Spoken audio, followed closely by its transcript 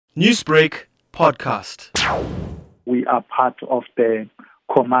Newsbreak Podcast. We are part of the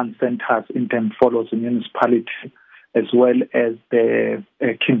command centers in the municipality as well as the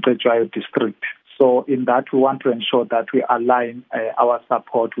King Cetshwayo District. So in that, we want to ensure that we align our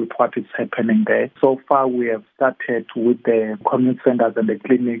support with what is happening there. So far, we have started with the community centers and the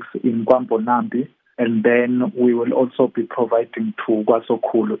clinics in KwaZulu-Natal, and then we will also be providing to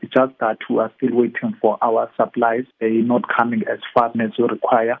KwaZulu-Natal. It's just that we are still waiting for our supplies. They're not coming as fast as we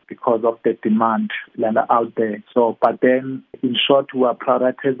require because of the demand out there. So, but then, in short, we are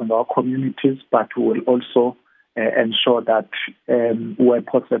prioritizing our communities, but we will also ensure that where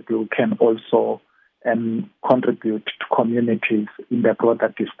possible, we can also contribute to communities in the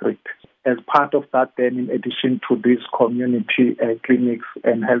broader district. As part of that, then, in addition to these community clinics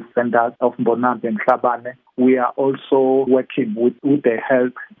and health centers of Mbonambi and Hlabane, we are also working with the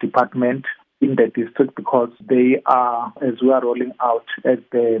health department in the district because they are, as we are rolling out, as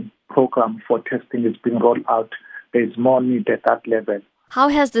the program for testing is being rolled out, there is more need at that level. How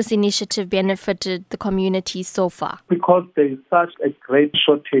has this initiative benefited the community so far? Because there is such a great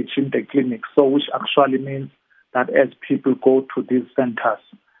shortage in the clinics, so which actually means that as people go to these centers,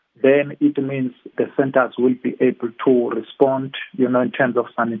 then it means the centers will be able to respond, in terms of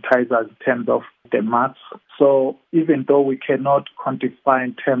sanitizers, in terms of the masks. So even though we cannot quantify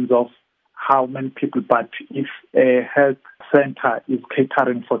in terms of how many people, but if a health center is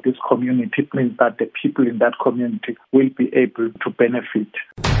catering for this community, it means that the people in that community will be able to benefit.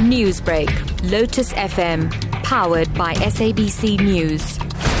 Newsbreak, Lotus FM, powered by SABC News.